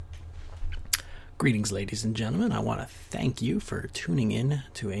Greetings, ladies and gentlemen. I want to thank you for tuning in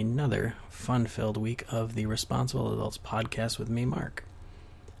to another fun-filled week of the Responsible Adults podcast with me, Mark.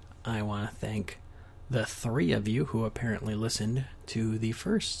 I want to thank the three of you who apparently listened to the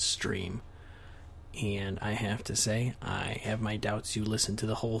first stream. And I have to say, I have my doubts you listened to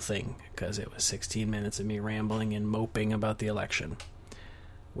the whole thing, because it was 16 minutes of me rambling and moping about the election,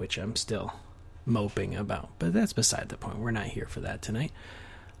 which I'm still moping about. But that's beside the point. We're not here for that tonight.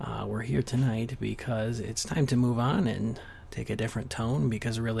 We're here tonight because it's time to move on and take a different tone,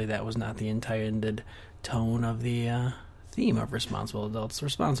 because really that was not the intended tone of the theme of Responsible Adults.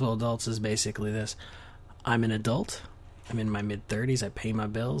 Responsible Adults is basically this. I'm an adult. I'm in my mid-30s. I pay my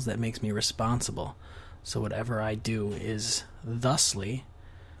bills. That makes me responsible. So whatever I do is thusly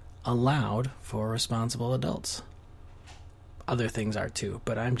allowed for responsible adults. Other things are too,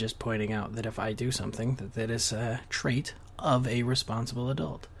 but I'm just pointing out that if I do something, that is a trait of a responsible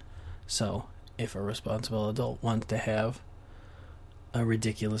adult. So, if a responsible adult wants to have a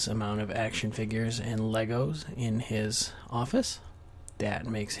ridiculous amount of action figures and Legos in his office, that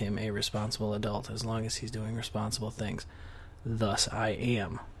makes him a responsible adult as long as he's doing responsible things. Thus, I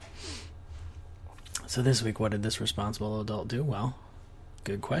am. So this week, what did this responsible adult do? Well,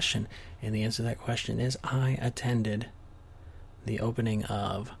 good question. And the answer to that question is I attended the opening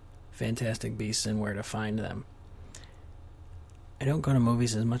of Fantastic Beasts and Where to Find Them. I don't go to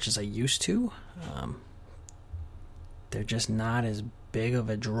movies as much as I used to. They're just not as big of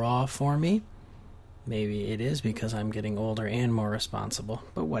a draw for me. Maybe it is because I'm getting older and more responsible,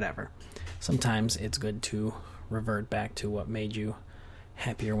 but whatever. Sometimes it's good to revert back to what made you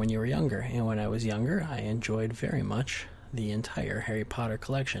happier when you were younger. And when I was younger, I enjoyed very much the entire Harry Potter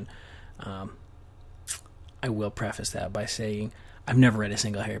collection. I will preface that by saying I've never read a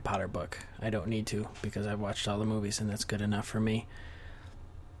single Harry Potter book. I don't need to, because I've watched all the movies, and that's good enough for me.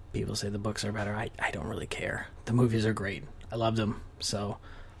 People say the books are better. I don't really care. The movies are great. I loved them, so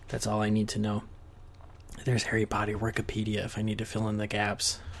that's all I need to know. There's Harry Potter Wikipedia if I need to fill in the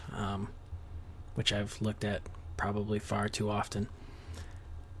gaps, which I've looked at probably far too often.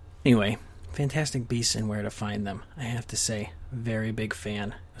 Anyway, Fantastic Beasts and Where to Find Them. I have to say, very big fan.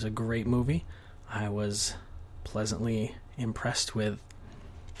 It was a great movie. I was pleasantly impressed with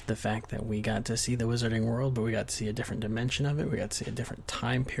the fact that we got to see the Wizarding World, but we got to see a different dimension of it. We got to see a different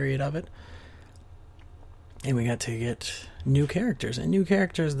time period of it. And we got to get new characters, and new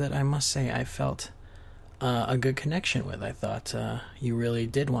characters that I must say I felt a good connection with. I thought you really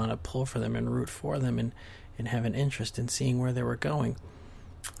did want to pull for them and root for them and have an interest in seeing where they were going.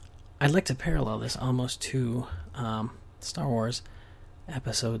 I'd like to parallel this almost to Star Wars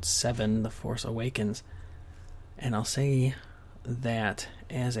Episode 7, The Force Awakens. And I'll say that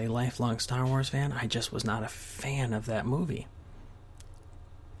as a lifelong Star Wars fan, I just was not a fan of that movie.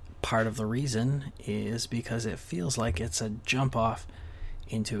 Part of the reason is because it feels like it's a jump off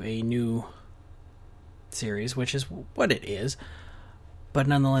into a new series, which is what it is. But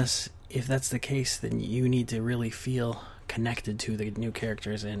nonetheless, if that's the case, then you need to really feel connected to the new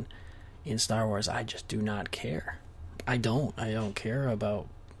characters in Star Wars. I just do not care. I don't care about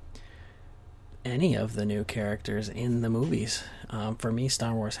any of the new characters in the movies. For me,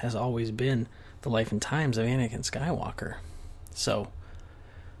 Star Wars has always been the life and times of Anakin Skywalker. So,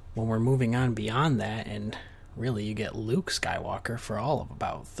 when we're moving on beyond that, and really you get Luke Skywalker for all of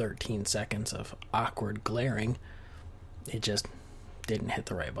about 13 seconds of awkward glaring, it just didn't hit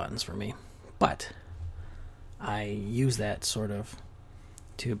the right buttons for me. But I use that sort of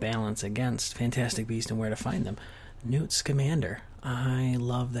to balance against Fantastic Beasts and Where to Find Them. Newt Scamander. I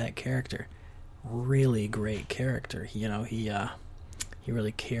love that character. Really great character. He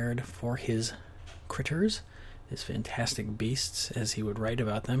really cared for his critters, his fantastic beasts, as he would write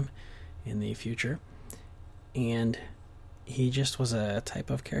about them in the future. And he just was a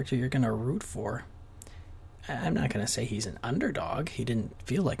type of character you're going to root for. I'm not going to say he's an underdog. He didn't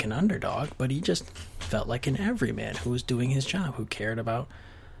feel like an underdog, but he just felt like an everyman who was doing his job, who cared about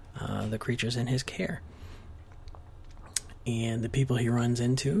the creatures in his care. And the people he runs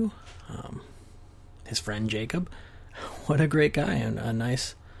into, his friend Jacob, what a great guy, and a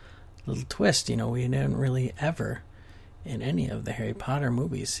nice little twist. We didn't really ever, in any of the Harry Potter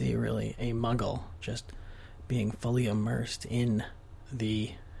movies, see really a muggle just being fully immersed in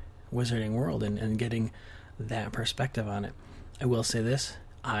the Wizarding World and getting that perspective on it. I will say this.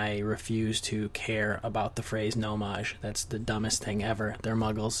 I refuse to care about the phrase nomage. That's the dumbest thing ever. They're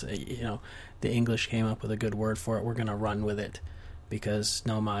muggles. The English came up with a good word for it. We're going to run with it, because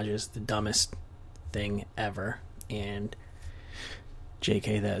nomage is the dumbest thing ever. And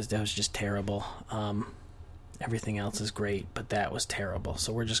JK, that was just terrible. Everything else is great, but that was terrible.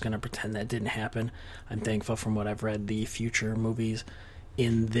 So we're just going to pretend that didn't happen. I'm thankful from what I've read, the future movies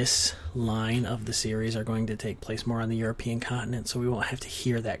in this line of the series are going to take place more on the European continent, so we won't have to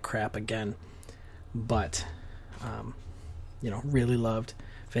hear that crap again. But, really loved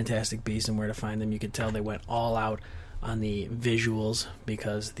Fantastic Beasts and Where to Find Them. You could tell they went all out on the visuals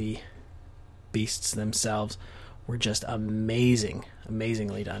because the beasts themselves were just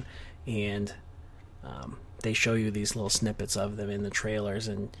amazingly done. And they show you these little snippets of them in the trailers,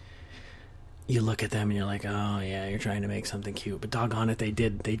 and you look at them and you're like, oh yeah, you're trying to make something cute. But doggone it, they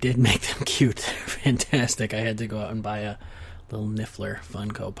did make them cute. They're fantastic. I had to go out and buy a little Niffler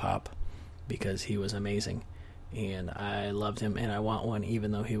Funko Pop because he was amazing. And I loved him, and I want one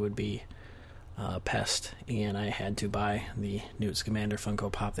even though he would be a pest. And I had to buy the Newt Scamander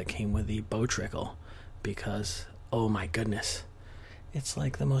Funko Pop that came with the Bowtrickle because, oh my goodness, it's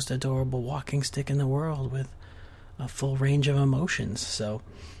like the most adorable walking stick in the world with a full range of emotions. So,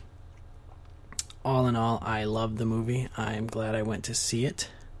 all in all, I loved the movie. I'm glad I went to see it.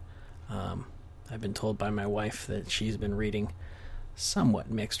 I've been told by my wife that she's been reading somewhat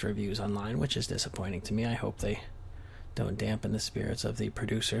mixed reviews online, which is disappointing to me. I hope they don't dampen the spirits of the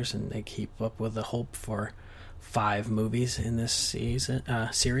producers and they keep up with the hope for 5 movies in this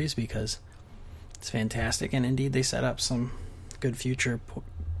series because it's fantastic. And indeed, they set up some good future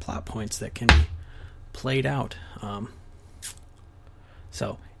plot points that can be played out.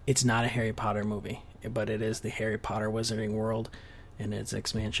 So it's not a Harry Potter movie, but it is the Harry Potter Wizarding World and its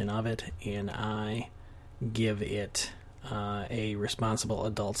expansion of it, and I give it a responsible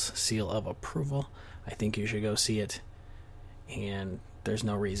adult's seal of approval. I think you should go see it, and there's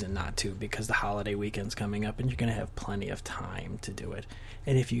no reason not to because the holiday weekend's coming up and you're going to have plenty of time to do it.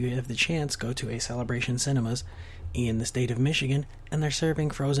 And if you have the chance, go to a Celebration Cinemas in the state of Michigan, and they're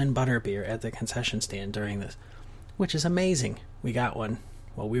serving frozen butterbeer at the concession stand during this, which is amazing. We got one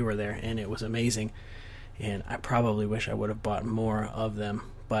while we were there, and it was amazing. And I probably wish I would have bought more of them,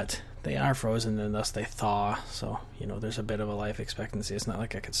 but they are frozen and thus they thaw, so, there's a bit of a life expectancy. It's not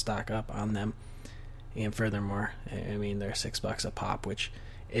like I could stock up on them. And furthermore, I mean, they're $6 a pop, which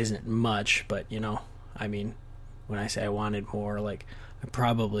isn't much, but, when I say I wanted more, like, I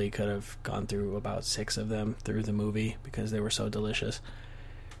probably could have gone through about 6 of them through the movie because they were so delicious.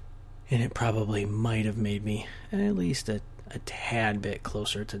 And it probably might have made me at least a tad bit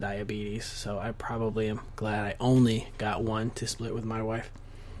closer to diabetes. So I probably am glad I only got one to split with my wife.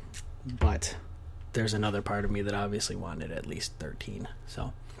 But there's another part of me that obviously wanted at least 13.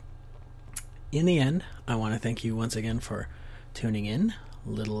 So in the end, I want to thank you once again for tuning in. A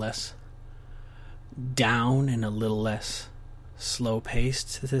little less down and a little less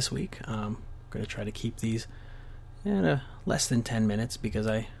slow-paced this week. I'm going to try to keep these at less than 10 minutes because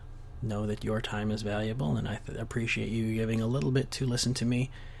I know that your time is valuable, and I appreciate you giving a little bit to listen to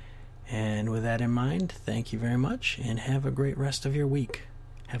me. And with that in mind, thank you very much, and have a great rest of your week.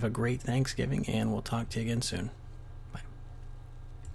 Have a great Thanksgiving, and we'll talk to you again soon.